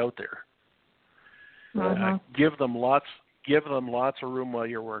wouldn't be out there. Mm-hmm. Give them lots of room while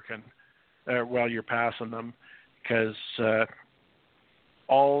you're working, while you're passing them, because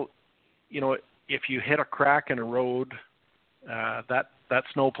if you hit a crack in a road, that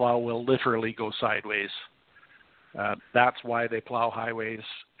snowplow will literally go sideways. That's why they plow highways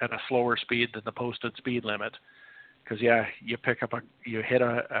at a slower speed than the posted speed limit. Because you hit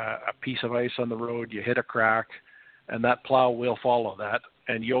a piece of ice on the road, you hit a crack, and that plow will follow that,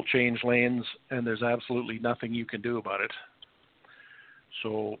 and you'll change lanes, and there's absolutely nothing you can do about it.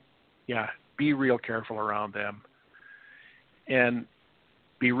 So, be real careful around them, and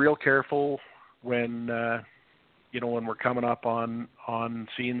be real careful when when we're coming up on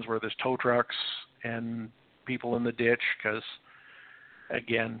scenes where there's tow trucks and people in the ditch, because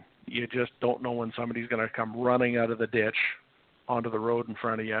again, you just don't know when somebody's going to come running out of the ditch onto the road in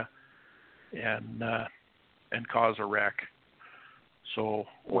front of you and cause a wreck. So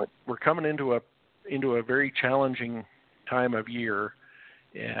we're coming into a very challenging time of year,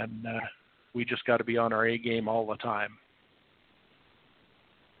 and we just got to be on our A game all the time.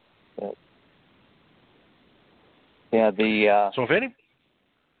 Yeah. So if any.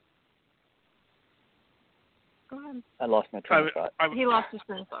 Go ahead. I lost my train of thought. He lost his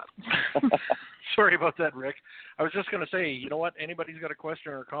train of thought. Sorry about that, Rick. I was just going to say, you know what? Anybody's got a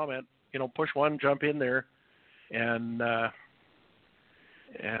question or a comment, push one, jump in there, and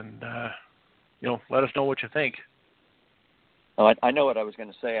let us know what you think. Oh, I know what I was going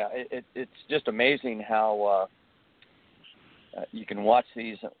to say. It's just amazing how you can watch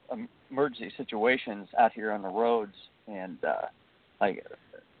these emergency situations out here on the roads, and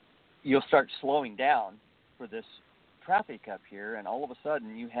you'll start slowing down for this traffic up here, and all of a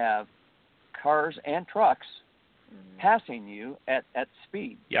sudden you have cars and trucks passing you at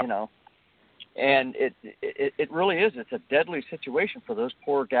speed. Yep. And it really is. It's a deadly situation for those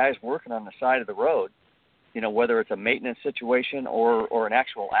poor guys working on the side of the road. Whether it's a maintenance situation or an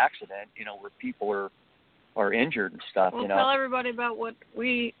actual accident, where people are injured and stuff. Well, tell everybody about what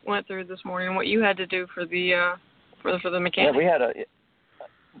we went through this morning and what you had to do for the mechanic. Yeah,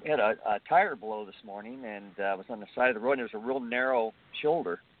 we had a tire blow this morning, and I was on the side of the road. And there was a real narrow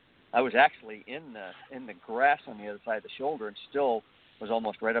shoulder. I was actually in the grass on the other side of the shoulder, and still was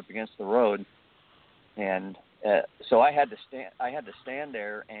almost right up against the road. And so I had to stand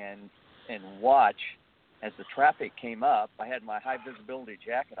there and watch as the traffic came up. I had my high visibility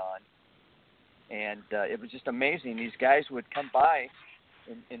jacket on, and it was just amazing. These guys would come by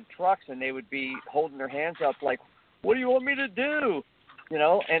in trucks, and they would be holding their hands up like, "What do you want me to do?"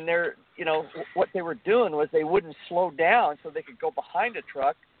 And they're, what they were doing was they wouldn't slow down so they could go behind a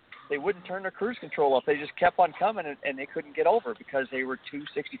truck. They wouldn't turn their cruise control off. They just kept on coming, and they couldn't get over because they were two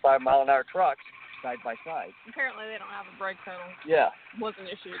 65-mile-an-hour trucks side by side. Apparently they don't have a brake pedal. Yeah. Wasn't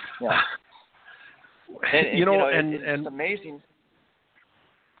issued. Yeah. And it's amazing.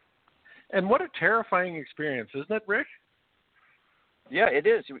 And what a terrifying experience, isn't it, Rick? Yeah, it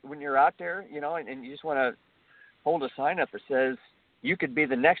is. When you're out there, and you just want to hold a sign up that says, you could be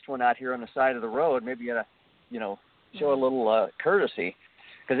the next one out here on the side of the road. Maybe you got to, show a little courtesy.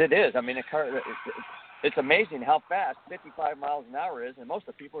 Because it is. I mean, it's amazing how fast 55 miles an hour is, and most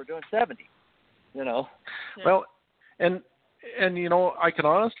of the people are doing 70, Yeah. Well, and I can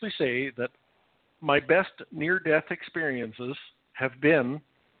honestly say that my best near-death experiences have been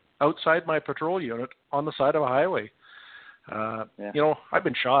outside my patrol unit on the side of a highway. I've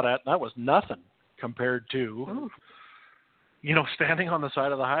been shot at, and that was nothing compared to, standing on the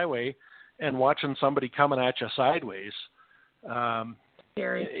side of the highway and watching somebody coming at you sideways.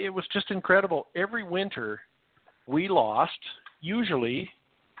 Scary. It was just incredible. Every winter, we lost usually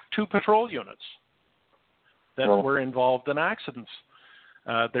 2 patrol units that were involved in accidents.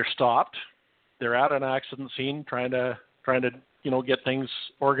 They're stopped. They're at an accident scene trying to get things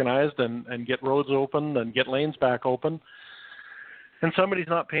organized and get roads open and get lanes back open. And somebody's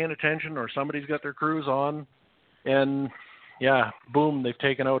not paying attention, or somebody's got their crews on, and boom, they've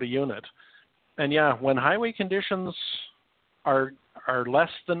taken out a unit. And when highway conditions are less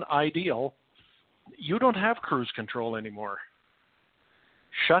than ideal, you don't have cruise control anymore.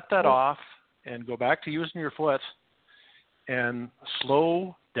 Shut that off and go back to using your foot and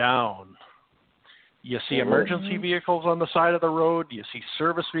slow down. You see emergency vehicles on the side of the road. You see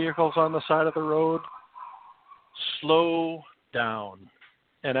service vehicles on the side of the road. Slow down.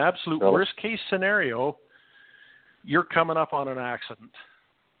 An absolute worst case scenario, you're coming up on an accident.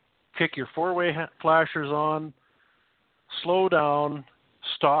 Kick your 4-way flashers on. Slow down,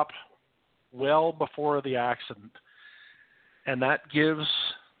 stop well before the accident. And that gives,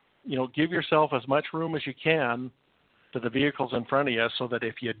 give yourself as much room as you can to the vehicles in front of you, so that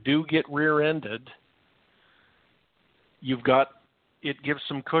if you do get rear-ended, it gives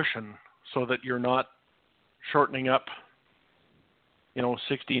some cushion so that you're not shortening up,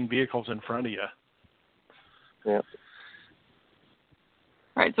 16 vehicles in front of you. Yeah.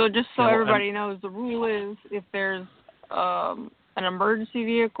 Right, so just so everybody knows, the rule is if there's an emergency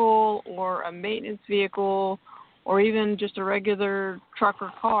vehicle or a maintenance vehicle or even just a regular truck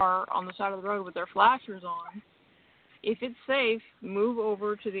or car on the side of the road with their flashers on, if it's safe, move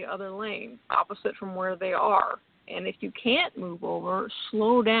over to the other lane, opposite from where they are. And if you can't move over,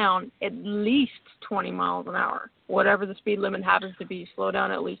 slow down at least 20 miles an hour. Whatever the speed limit happens to be, slow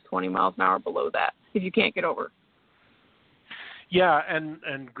down at least 20 miles an hour below that if you can't get over. Yeah,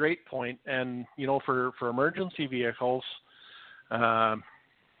 and great point. And, for emergency vehicles,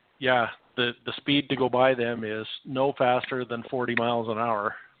 yeah, the speed to go by them is no faster than 40 miles an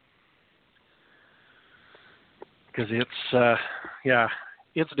hour. Because it's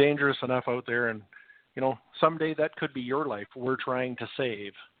dangerous enough out there, and someday that could be your life we're trying to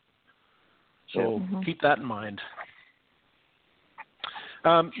save. So keep that in mind.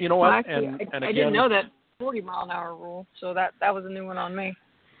 You know what? Well, actually, and I again, didn't know that 40-mile-an-hour rule, so that was a new one on me.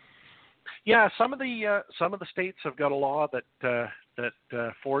 Yeah, some of the states have got a law that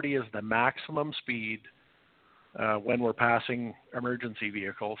 40 is the maximum speed when we're passing emergency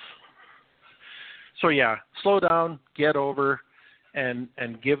vehicles. So yeah, slow down, get over, and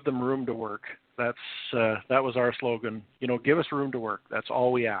give them room to work. That was our slogan. Give us room to work. That's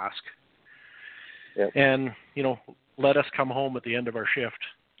all we ask. Yep. And let us come home at the end of our shift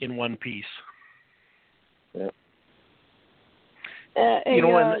in one piece. Yep.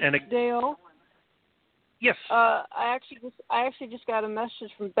 Dale. Yes. I actually just got a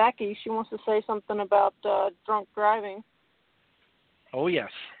message from Becky. She wants to say something about drunk driving. Oh yes.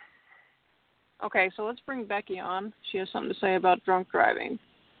 Okay, so let's bring Becky on. She has something to say about drunk driving.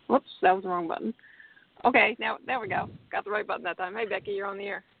 Whoops, that was the wrong button. Okay, now there we go. Got the right button that time. Hey, Becky, you're on the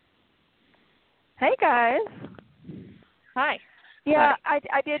air. Hey, guys. Hi. Yeah,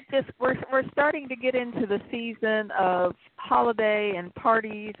 I did just. We're starting to get into the season of holiday and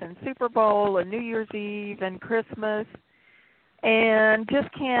parties and Super Bowl and New Year's Eve and Christmas, and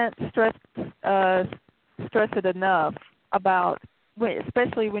just can't stress it enough about,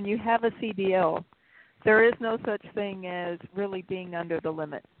 especially when you have a CDL, there is no such thing as really being under the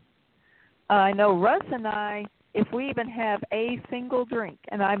limit. I know Russ and I, if we even have a single drink,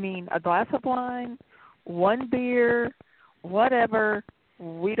 and I mean a glass of wine, one beer, whatever,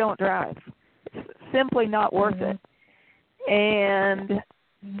 we don't drive. It's simply not worth it. And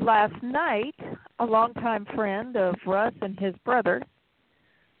last night, a longtime friend of Russ and his brother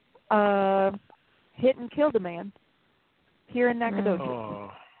hit and killed a man here in Nacogdoches.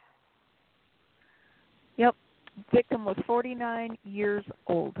 Oh. Yep. Victim was 49 years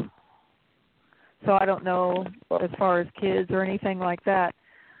old. So I don't know as far as kids or anything like that.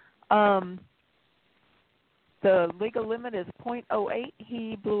 The legal limit is .08.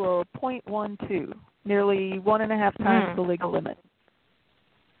 He blew a .12, nearly 1.5 times the legal limit.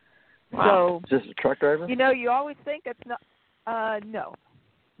 Wow. So, is this a truck driver? You always think it's not. No,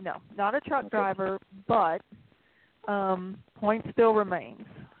 not a truck driver, but point still remains.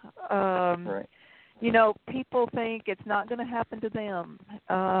 Right. People think it's not going to happen to them.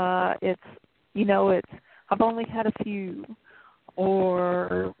 It's I've only had a few,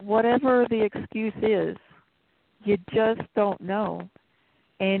 or whatever the excuse is. You just don't know,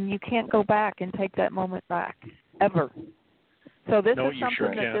 and you can't go back and take that moment back, ever. So this is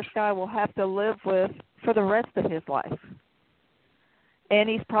something that this guy will have to live with for the rest of his life. And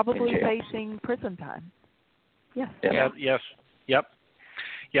he's probably facing prison time. Yes. Yeah. Yes. Yep.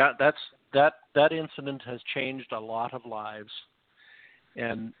 Yeah, that incident has changed a lot of lives.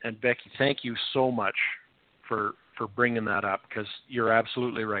 And Becky, thank you so much for bringing that up, because you're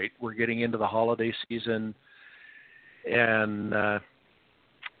absolutely right. We're getting into the holiday season, and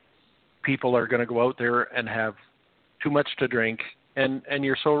people are going to go out there and have too much to drink, and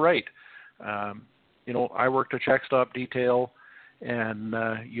you're so right. I worked a check stop detail, and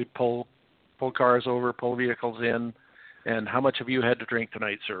you'd pull cars over, pull vehicles in, and how much have you had to drink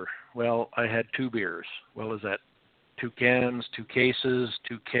tonight, sir? Well, I had 2 beers. Well, is that 2 cans, 2 cases,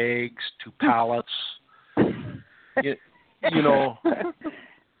 2 kegs, 2 pallets? It's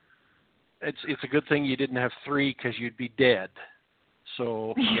a good thing you didn't have 3, because you'd be dead.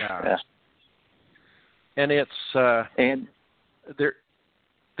 So yeah. And it's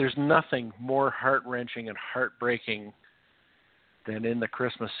there's nothing more heart-wrenching and heartbreaking than in the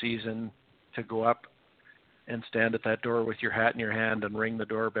Christmas season to go up and stand at that door with your hat in your hand and ring the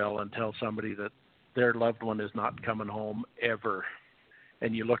doorbell and tell somebody that their loved one is not coming home ever.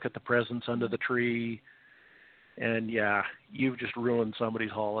 And you look at the presents under the tree, and yeah, you've just ruined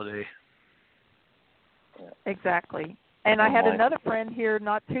somebody's holiday. Exactly. And I had another friend here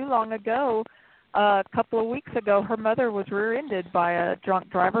not too long ago, a couple of weeks ago. Her mother was rear-ended by a drunk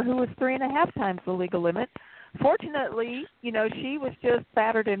driver who was 3.5 times the legal limit. Fortunately, she was just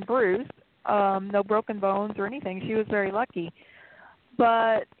battered and bruised, no broken bones or anything. She was very lucky.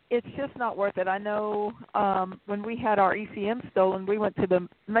 But it's just not worth it. I know when we had our ECM stolen, we went to the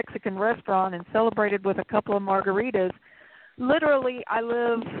Mexican restaurant and celebrated with a couple of margaritas. Literally, I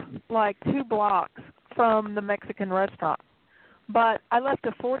live like 2 blocks from the Mexican restaurant. But I left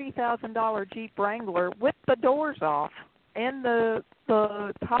a $40,000 Jeep Wrangler with the doors off and the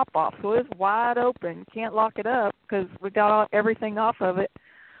top off, so it was wide open. Can't lock it up because we got everything off of it.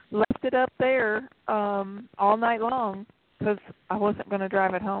 left it up there all night long because I wasn't going to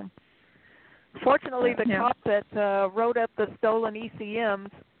drive it home. Fortunately, the cop that wrote up the stolen ECMs,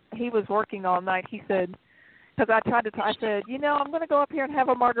 he was working all night. He said, because I said, I'm going to go up here and have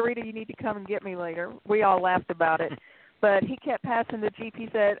a margarita. You need to come and get me later. We all laughed about it. But he kept passing the Jeep. He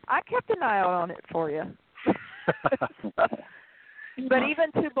said, I kept an eye out on it for you. But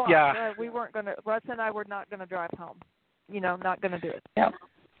even 2 blocks, we weren't going to, Russ and I were not going to drive home. Not going to do it. Yeah.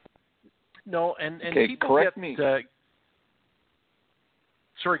 No, and okay, people correct get, me.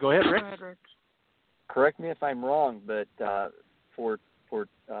 Sorry, go ahead, Rick. Correct me if I'm wrong, but for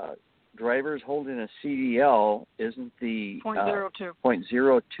drivers holding a CDL, isn't the 0.02,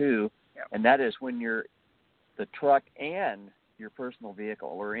 0.02, and that is when you're the truck and your personal vehicle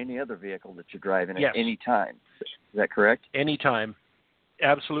or any other vehicle that you're driving at any time. Is that correct? Anytime,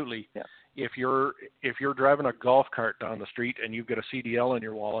 absolutely. Yeah. If you're driving a golf cart down the street and you've got a CDL in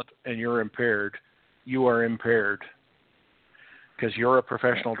your wallet and you're impaired, you are impaired because you're a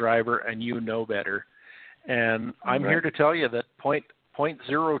professional driver and you know better. And I'm here to tell you that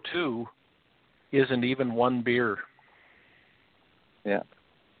 0.02 isn't even 1 beer. Yeah.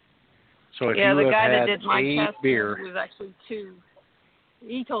 So if the you have guy had that did my 8 test beer, was actually 2.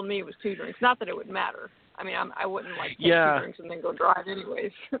 He told me it was 2 drinks. Not that it would matter. I mean, I wouldn't take 2 drinks and then go drive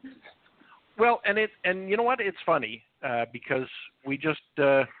anyways. Well, and you know what? It's funny because we just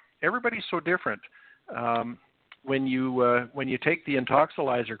everybody's so different. When you take the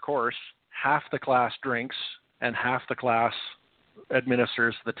Intoxilizer course, half the class drinks and half the class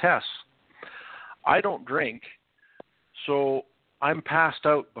administers the tests. I don't drink, so I'm passed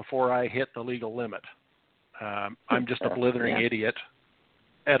out before I hit the legal limit. I'm just a blithering idiot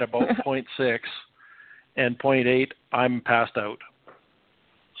at about 0.6, and 0.8, I'm passed out.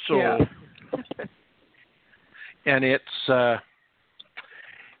 So, and it's,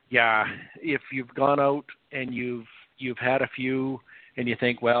 if you've gone out and you've had a few and you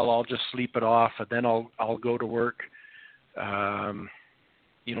think, well, I'll just sleep it off and then I'll go to work. A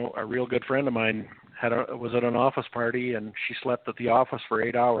real good friend of mine was at an office party and she slept at the office for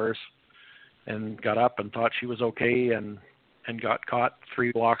 8 hours and got up and thought she was okay and got caught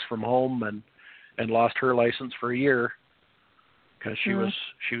 3 blocks from home and lost her license for a year because she was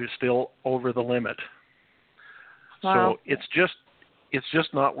still over the limit. Wow. So it's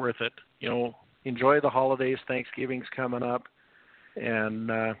just not worth it. Enjoy the holidays. Thanksgiving's coming up,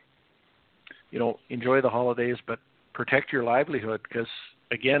 and enjoy the holidays, but protect your livelihood because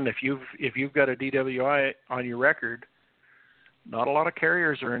again, if you've got a DWI on your record, not a lot of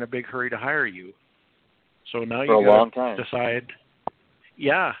carriers are in a big hurry to hire you. So now you got to decide.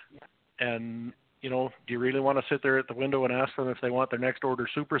 Yeah, and do you really want to sit there at the window and ask them if they want their next order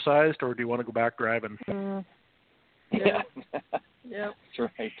supersized, or do you want to go back driving? Yeah. That's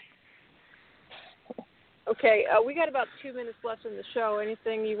right. Okay, we got about 2 minutes left in the show.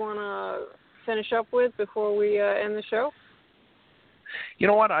 Anything you want to finish up with before we end the show? You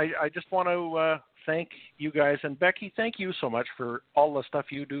know what? I just want to thank you guys, and Becky, thank you so much for all the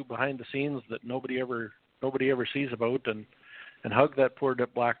stuff you do behind the scenes that nobody ever sees about, and hug that poor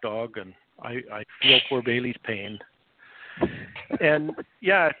black dog, and I feel poor Bailey's pain. And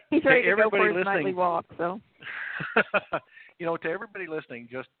he's ready to everybody go for his listening, nightly walk. So, to everybody listening,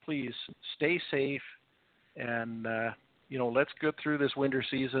 just please stay safe, and let's get through this winter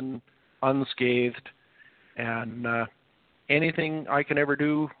season unscathed. And anything I can ever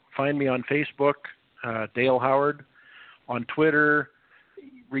do, find me on Facebook, Dale Howard, on Twitter.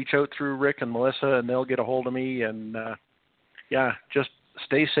 Reach out through Rick and Melissa, and they'll get a hold of me. And just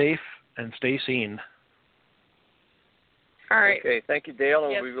stay safe and stay seen. All right. Okay, thank you, Dale.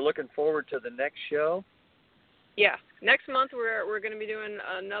 And Yes. we'll be looking forward to the next show. Yeah, next month we're going to be doing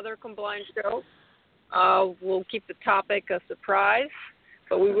another compliance show. We'll keep the topic a surprise,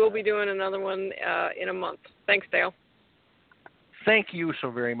 but we will be doing another one in a month. Thanks, Dale. Thank you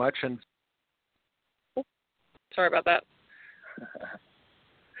so very much. And sorry about that.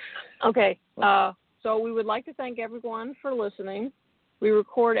 Okay, so we would like to thank everyone for listening. We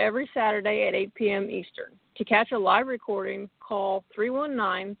record every Saturday at 8 p.m. Eastern. To catch a live recording, call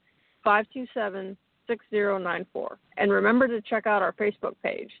 319-527-6094. And remember to check out our Facebook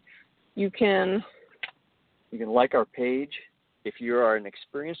page. You can like our page. If you are an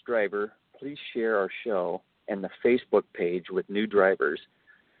experienced driver, please share our show and the Facebook page with new drivers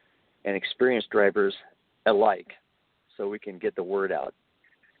and experienced drivers alike so we can get the word out.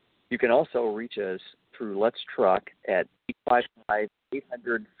 You can also reach us through Let's Truck at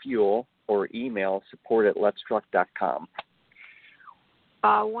 855-800-FUEL or email support@letstruck.com.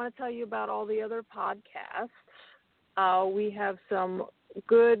 I want to tell you about all the other podcasts. We have some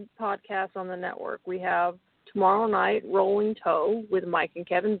good podcasts on the network. We have tomorrow night, Rolling Toe with Mike and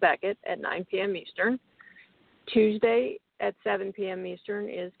Kevin Beckett at 9 p.m. Eastern. Tuesday at 7 p.m. Eastern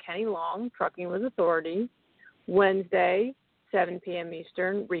is Kenny Long, Trucking with Authority. Wednesday, 7 p.m.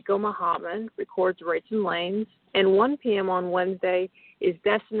 Eastern, Rico Muhammad records Rates and Lanes. And 1 p.m. on Wednesday is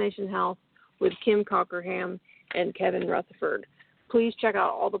Destination Health with Kim Cockerham and Kevin Rutherford. Please check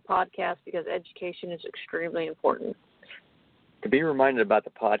out all the podcasts because education is extremely important. To be reminded about the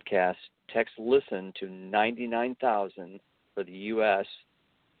podcast, text LISTEN to 99,000 for the U.S.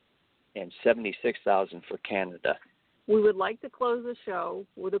 and 76,000 for Canada. We would like to close the show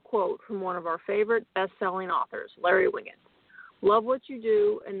with a quote from one of our favorite best-selling authors, Larry Winget. Love what you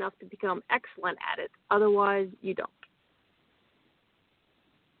do enough to become excellent at it. Otherwise, you don't.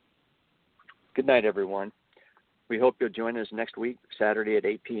 Good night, everyone. We hope you'll join us next week, Saturday at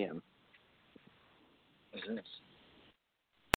 8 p.m. What is this?